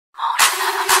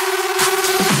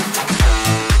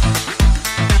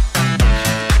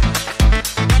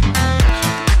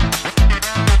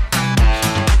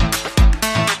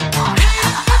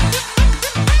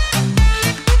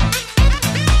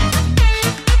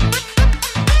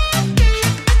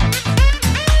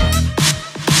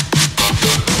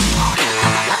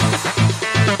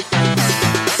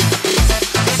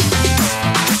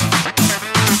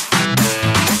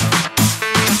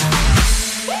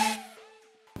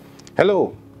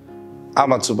Hello, I'm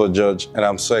Atubo George, and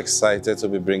I'm so excited to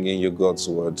be bringing you God's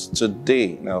words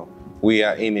today. Now, we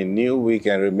are in a new week,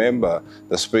 and remember,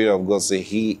 the Spirit of God says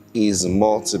He is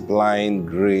multiplying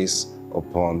grace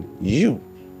upon you.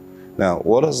 Now,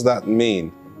 what does that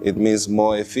mean? It means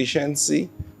more efficiency,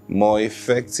 more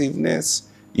effectiveness.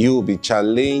 You will be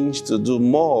challenged to do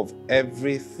more of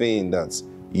everything that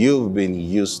you've been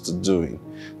used to doing.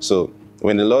 So,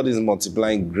 when the Lord is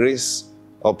multiplying grace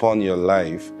upon your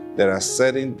life, there are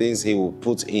certain things He will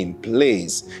put in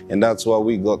place. And that's why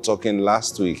we got talking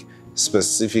last week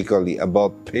specifically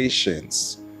about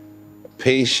patience.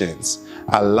 Patience.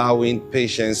 Allowing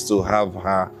patience to have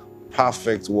her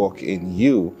perfect work in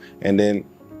you. And then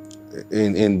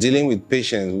in dealing with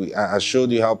patience, I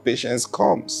showed you how patience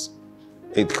comes.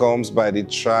 It comes by the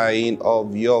trying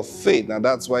of your faith. Now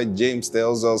that's why James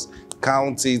tells us,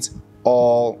 count it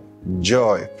all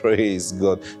joy. Praise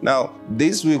God. Now,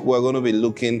 this week we're going to be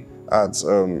looking at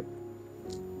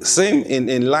same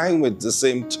in line with the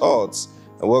same thoughts,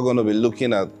 and we're going to be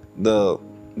looking at the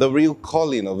real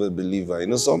calling of a believer. You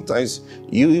know, sometimes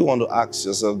you want to ask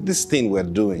yourself, this thing we're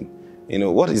doing, you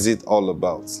know, what is it all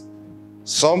about?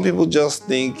 Some people just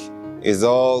think it's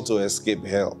all to escape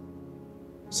hell.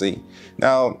 See,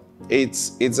 now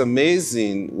it's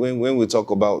amazing when we talk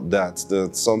about that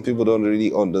some people don't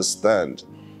really understand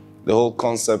the whole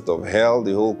concept of hell,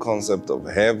 the whole concept of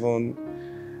heaven.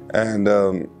 And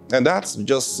that's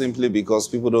just simply because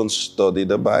people don't study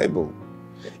the Bible.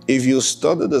 If you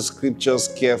study the scriptures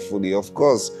carefully, of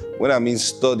course, when I mean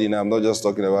studying, I'm not just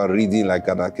talking about reading like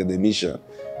an academician.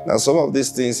 Now, some of these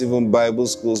things, even Bible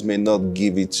schools may not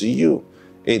give it to you.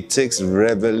 It takes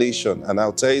revelation. And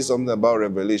I'll tell you something about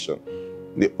revelation.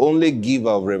 The only giver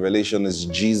of revelation is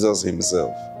Jesus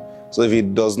Himself. So if He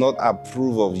does not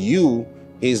approve of you,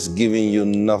 He's giving you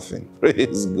nothing.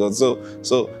 Praise God. So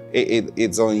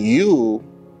it's on you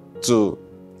to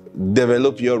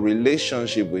develop your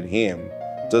relationship with Him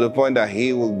to the point that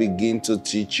He will begin to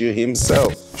teach you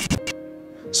Himself.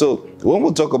 So when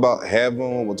we talk about heaven,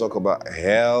 when we talk about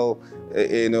hell,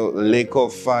 lake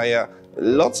of fire,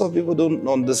 lots of people don't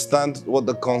understand what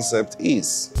the concept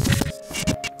is.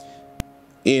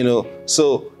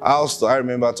 So I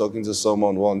remember talking to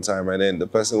someone one time, and then the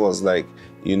person was like,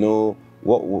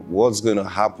 what's going to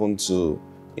happen to,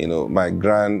 my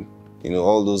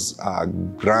all those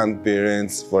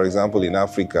grandparents, for example, in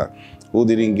Africa, who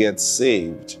didn't get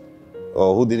saved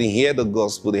or who didn't hear the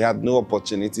gospel. They had no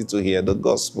opportunity to hear the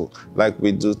gospel like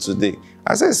we do today.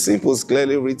 I said, simple, it's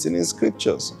clearly written in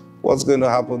scriptures. What's going to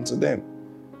happen to them?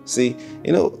 See,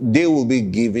 they will be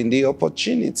given the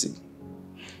opportunity.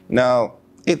 Now,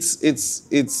 you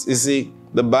see,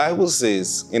 the Bible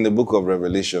says in the book of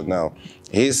Revelation now,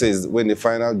 He says when the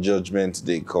final judgment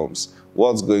day comes,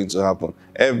 what's going to happen?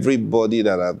 Everybody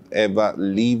that have ever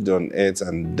lived on earth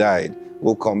and died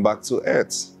will come back to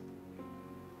earth.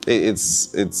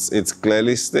 It's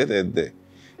clearly stated there.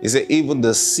 He said even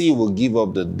the sea will give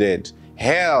up the dead.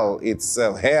 Hell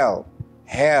itself,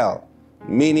 hell,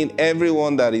 meaning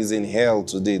everyone that is in hell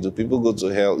today. Do people go to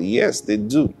hell? Yes, they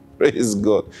do. Praise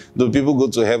God. Do people go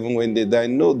to heaven when they die?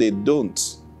 No, they don't.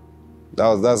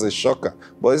 That's a shocker.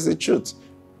 But it's the truth.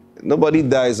 Nobody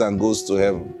dies and goes to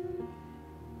heaven.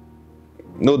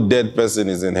 No dead person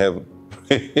is in heaven.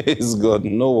 Praise God.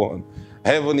 No one.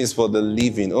 Heaven is for the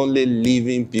living. Only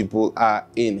living people are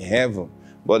in heaven.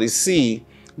 But you see,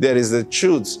 there is the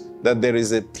truth that there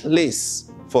is a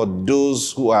place for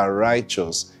those who are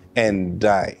righteous and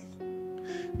die.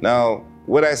 Now,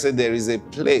 when I say there is a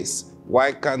place,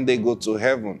 why can't they go to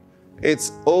heaven?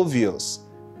 It's obvious.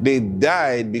 They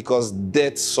died because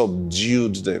death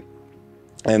subdued them.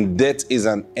 And death is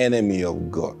an enemy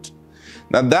of God.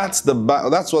 Now that's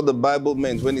what the Bible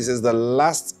meant when it says the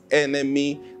last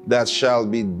enemy that shall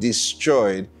be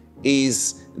destroyed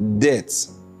is death.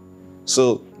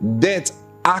 So death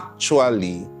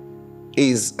actually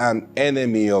is an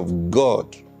enemy of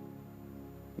God.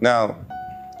 Now,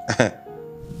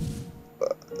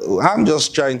 I'm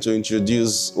just trying to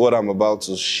introduce what I'm about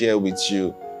to share with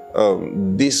you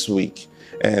this week.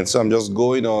 And so I'm just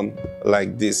going on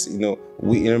like this.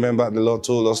 We remember the Lord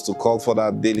told us to call for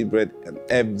that daily bread in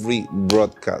every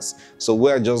broadcast. So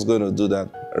we're just going to do that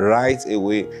right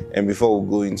away, and before we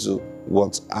go into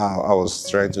what I was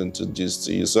trying to introduce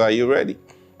to you. So are you ready?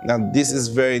 Now, this is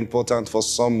very important for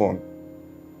someone.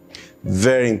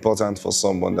 Very important for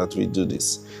someone that we do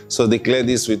this. So declare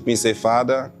this with me. Say,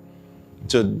 Father,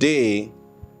 today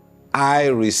I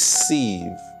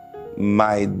receive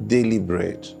my daily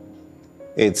bread.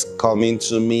 It's coming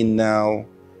to me now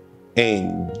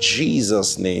in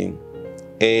Jesus' name.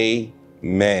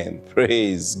 Amen.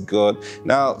 Praise God.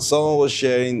 Now, someone was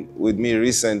sharing with me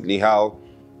recently how,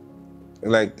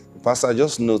 like, Pastor, I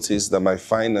just noticed that my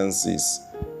finances,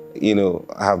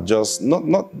 have just,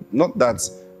 not that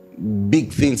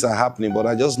big things are happening, but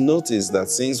I just noticed that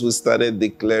since we started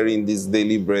declaring this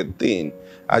daily bread thing,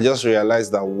 I just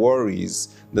realized that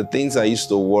worries, the things I used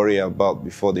to worry about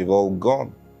before, they've all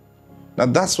gone. Now,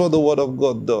 that's what the Word of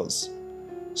God does.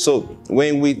 So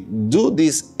when we do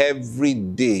this every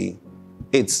day,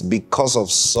 it's because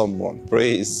of someone.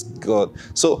 Praise God.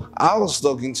 So I was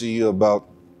talking to you about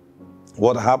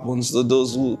what happens to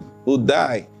those who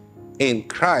die in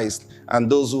Christ and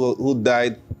those who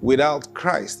died without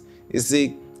Christ. You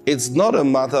see, it's not a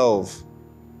matter of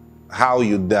how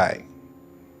you die.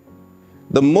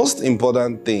 The most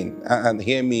important thing, and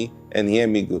hear me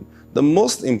good, the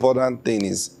most important thing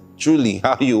is truly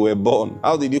how you were born.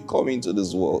 How did you come into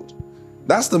this world?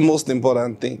 That's the most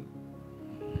important thing.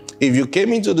 If you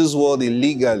came into this world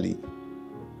illegally,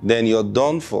 then you're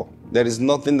done for. There is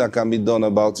nothing that can be done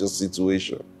about your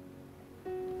situation.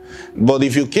 But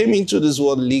if you came into this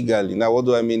world legally, now what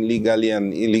do I mean legally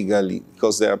and illegally?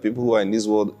 Because there are people who are in this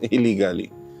world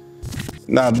illegally.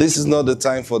 Now, this is not the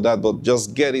time for that, but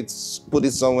just get it, put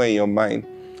it somewhere in your mind.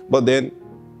 But then,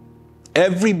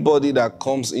 everybody that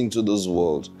comes into this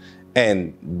world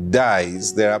and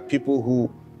dies, there are people who,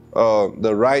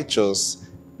 the righteous,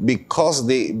 because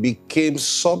they became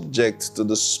subject to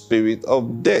the spirit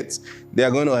of death, they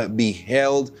are going to be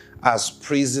held as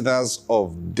prisoners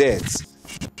of death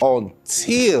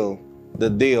until the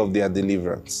day of their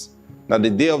deliverance. Now, the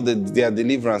day of their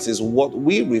deliverance is what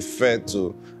we refer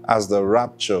to as the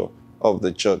rapture of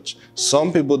the church.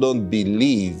 Some people don't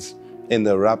believe in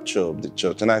the rapture of the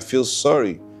church, and I feel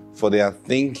sorry for their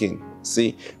thinking,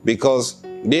 see, because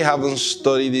they haven't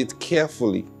studied it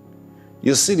carefully.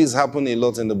 You see this happen a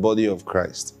lot in the body of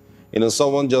Christ.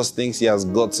 Someone just thinks he has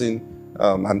gotten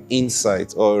an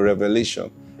insight or a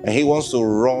revelation, and he wants to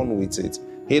run with it.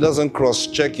 He doesn't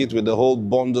cross-check it with the whole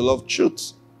bundle of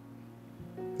truths.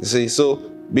 You see, so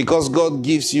because God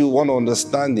gives you one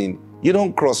understanding, you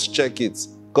don't cross-check it.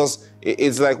 Because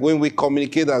it's like when we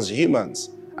communicate as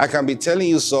humans, I can be telling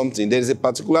you something. There is a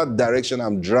particular direction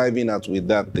I'm driving at with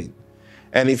that thing.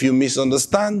 And if you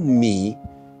misunderstand me,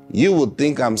 you would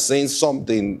think I'm saying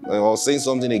something or saying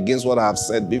something against what I have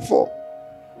said before.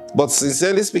 But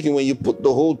sincerely speaking, when you put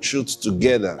the whole truth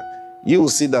together, you will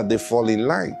see that they fall in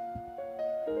line.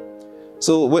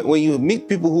 So when you meet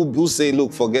people who say,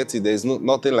 look, forget it, there's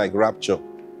nothing like rapture.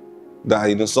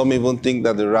 That, some even think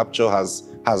that the rapture has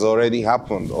already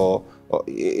happened, or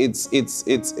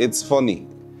it's funny.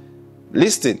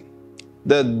 Listen,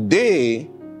 the day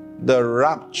the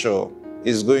rapture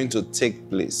is going to take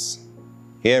place,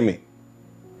 hear me.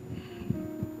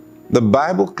 The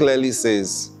Bible clearly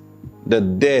says the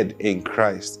dead in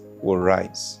Christ will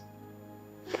rise.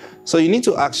 So you need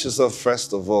to ask yourself,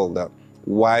 first of all, that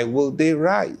why will they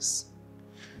rise?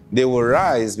 They will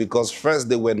rise because first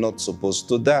they were not supposed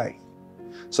to die.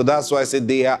 So that's why I said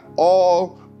they are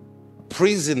all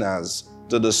prisoners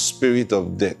to the spirit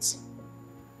of death.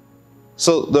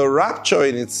 So the rapture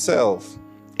in itself,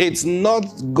 it's not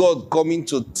God coming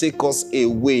to take us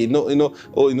away.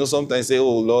 Sometimes say,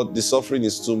 oh Lord, the suffering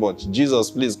is too much. Jesus,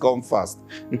 please come fast.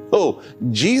 No,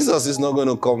 Jesus is not going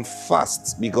to come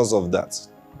fast because of that.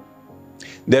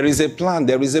 There is a plan,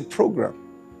 there is a program.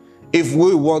 If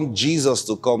we want Jesus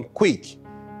to come quick,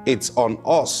 it's on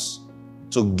us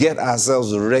to get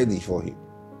ourselves ready for him.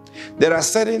 There are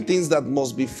certain things that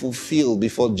must be fulfilled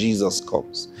before Jesus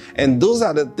comes. And those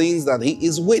are the things that he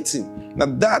is waiting. Now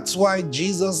that's why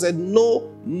Jesus said,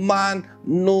 no man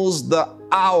knows the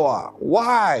hour.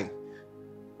 Why?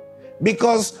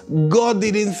 Because God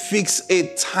didn't fix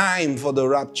a time for the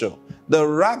rapture. The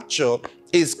rapture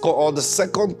is or the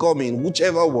second coming,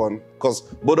 whichever one, because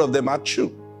both of them are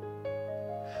true.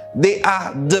 They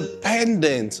are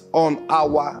dependent on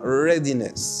our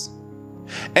readiness.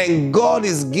 And God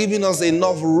is giving us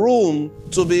enough room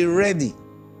to be ready.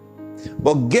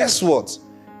 But guess what?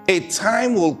 A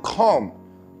time will come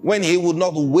when he will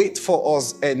not wait for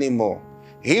us anymore.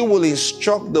 He will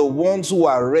instruct the ones who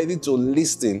are ready to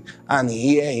listen and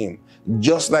hear him,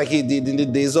 just like he did in the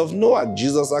days of Noah.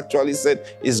 Jesus actually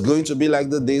said it's going to be like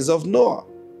the days of Noah.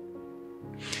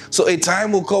 So a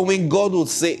time will come when God will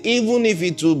say, even if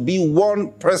it will be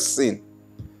one person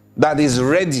that is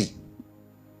ready,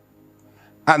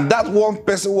 and that one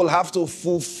person will have to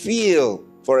fulfill,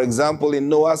 for example, in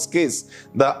Noah's case,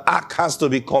 the ark has to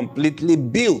be completely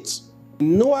built.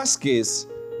 In Noah's case,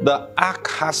 the ark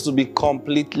has to be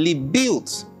completely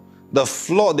built. The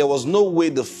flood, there was no way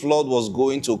the flood was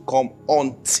going to come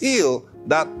until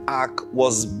that ark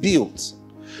was built.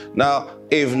 Now,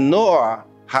 if Noah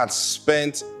had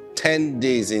spent 10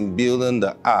 days in building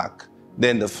the ark,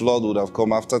 then the flood would have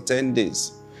come after 10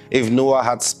 days. If Noah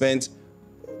had spent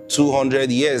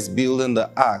 200 years building the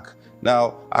ark,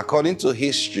 now, according to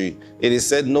history, it is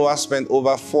said Noah spent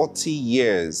over 40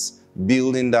 years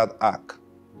building that ark.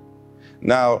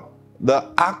 Now, the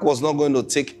ark was not going to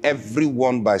take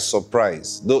everyone by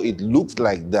surprise, though it looked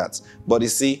like that. But you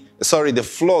see, the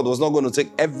flood was not going to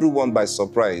take everyone by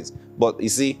surprise. But you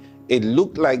see, it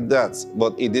looked like that,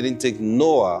 but it didn't take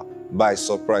Noah by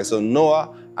surprise. So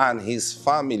Noah and his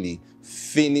family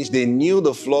finished. They knew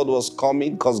the flood was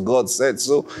coming because God said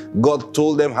so. God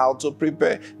told them how to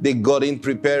prepare. They got in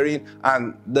preparing,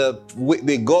 and the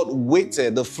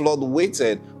flood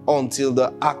waited until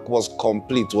the ark was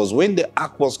complete. It was when the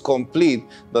ark was complete,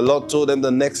 the Lord told them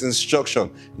the next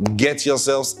instruction: get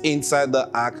yourselves inside the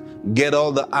ark, get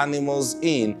all the animals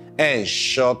in, and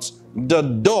shut the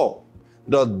door.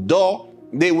 The door,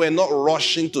 they were not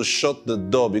rushing to shut the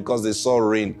door because they saw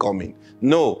rain coming.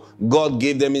 No, God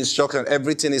gave them instruction.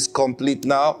 Everything is complete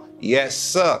now. Yes,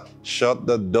 sir. Shut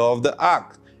the door of the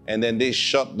ark. And then they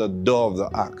shut the door of the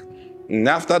ark. And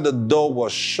after the door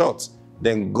was shut,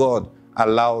 then God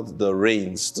allowed the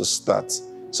rains to start.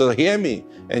 So hear me.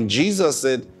 And Jesus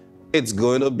said, it's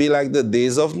going to be like the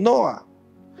days of Noah.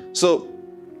 So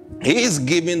he is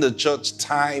giving the church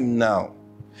time now,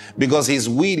 because his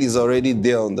will is already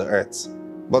there on the earth.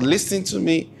 But listen to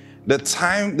me,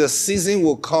 the season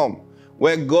will come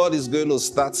where God is going to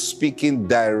start speaking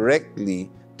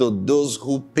directly to those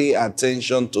who pay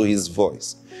attention to his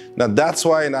voice. Now, that's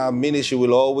why in our ministry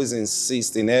we'll always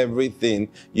insist in everything,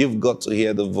 you've got to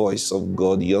hear the voice of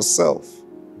God yourself.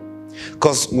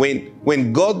 Because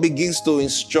when God begins to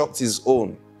instruct his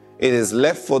own, it is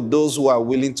left for those who are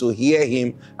willing to hear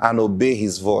him and obey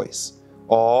his voice,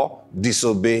 or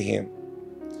disobey him.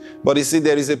 But you see,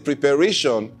 there is a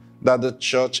preparation that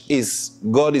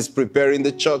God is preparing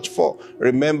the church for.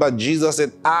 Remember, Jesus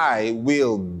said, I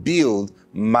will build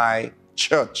my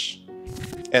church.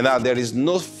 And now there is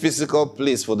no physical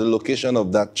place for the location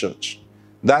of that church.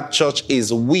 That church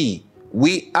is we.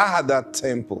 We are that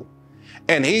temple.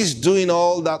 And he's doing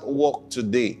all that work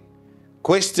today.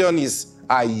 Question is,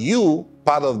 are you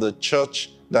part of the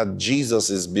church that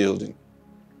Jesus is building?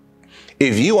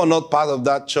 If you are not part of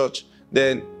that church,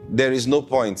 then there is no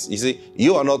point. You see,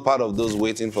 you are not part of those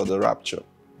waiting for the rapture.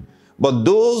 But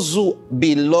those who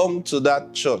belong to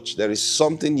that church, there is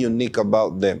something unique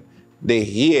about them. They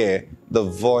hear the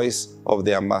voice of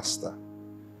their master.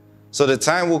 So the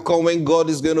time will come when God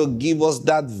is going to give us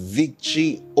that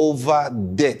victory over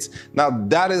death. Now,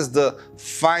 that is the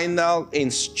final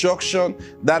instruction.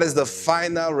 That is the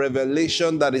final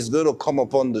revelation that is going to come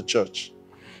upon the church.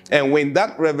 And when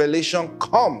that revelation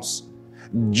comes,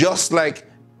 just like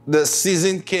the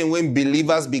season came when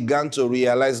believers began to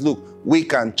realize, look, we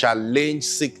can challenge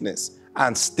sickness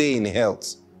and stay in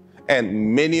health.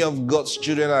 And many of God's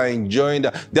children are enjoying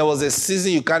that. There was a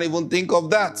season you can't even think of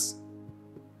that.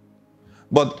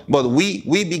 But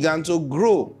we began to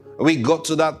grow. We got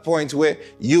to that point where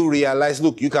you realize,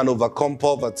 look, you can overcome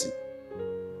poverty.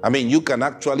 I mean, you can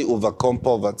actually overcome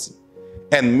poverty.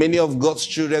 And many of God's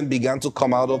children began to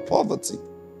come out of poverty.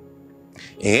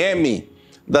 Hear me.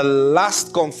 The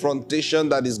last confrontation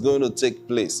that is going to take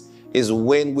place is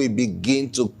when we begin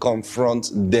to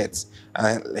confront death.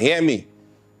 And hear me.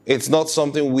 It's not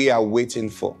something we are waiting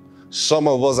for. Some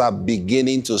of us are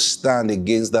beginning to stand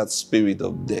against that spirit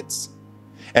of death.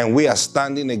 And we are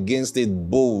standing against it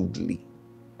boldly.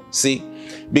 See?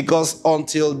 Because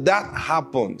until that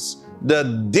happens, the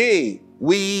day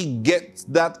we get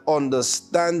that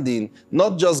understanding,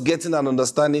 not just getting an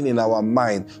understanding in our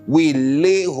mind, we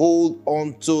lay hold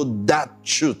onto that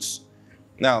truth.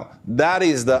 Now, that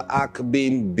is the ark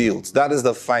being built. That is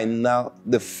the final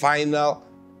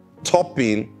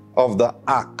topping of the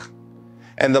ark.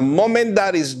 And the moment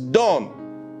that is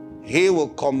done, he will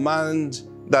command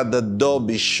that the door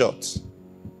be shut.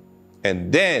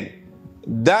 And then,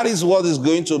 that is what is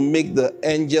going to make the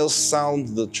angels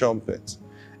sound the trumpet.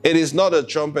 It is not a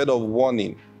trumpet of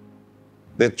warning.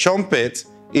 The trumpet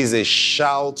is a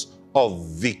shout of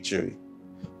victory.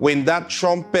 When that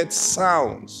trumpet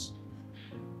sounds,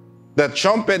 the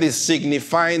trumpet is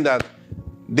signifying that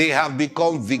they have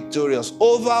become victorious.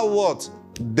 Over what?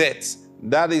 Death.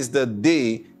 That is the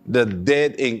day the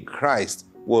dead in Christ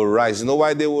will rise. You know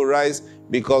why they will rise?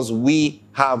 Because we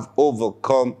have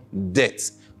overcome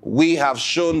death. We have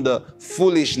shown the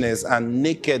foolishness and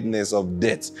nakedness of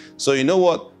death. So you know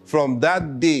what? From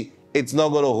that day, it's not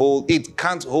going to hold, it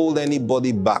can't hold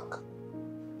anybody back.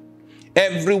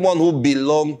 Everyone who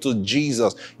belonged to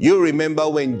Jesus. You remember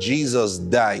when Jesus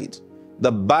died,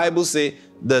 the Bible says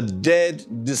the dead,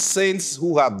 the saints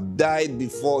who have died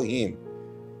before him,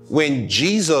 when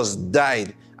Jesus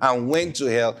died and went to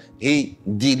hell, he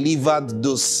delivered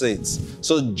those saints.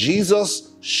 So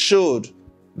Jesus showed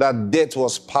that death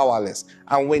was powerless.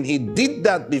 And when he did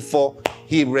that before,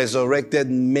 he resurrected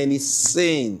many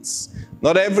saints.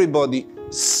 Not everybody,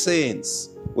 saints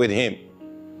with him.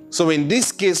 So in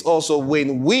this case also,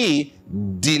 when we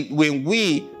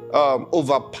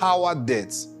overpower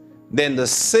death, then the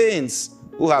saints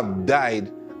who have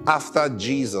died after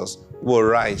Jesus will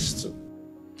rise too.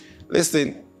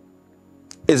 Listen,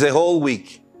 it's a whole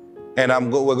week, and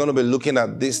we're going to be looking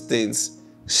at these things.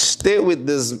 Stay with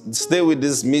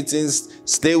these meetings,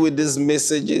 stay with these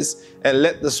messages, and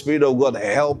let the Spirit of God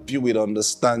help you with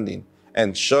understanding.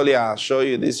 And surely I'll show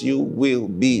you this, you will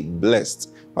be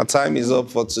blessed. My time is up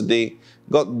for today.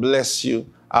 God bless you.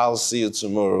 I'll see you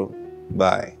tomorrow.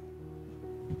 Bye.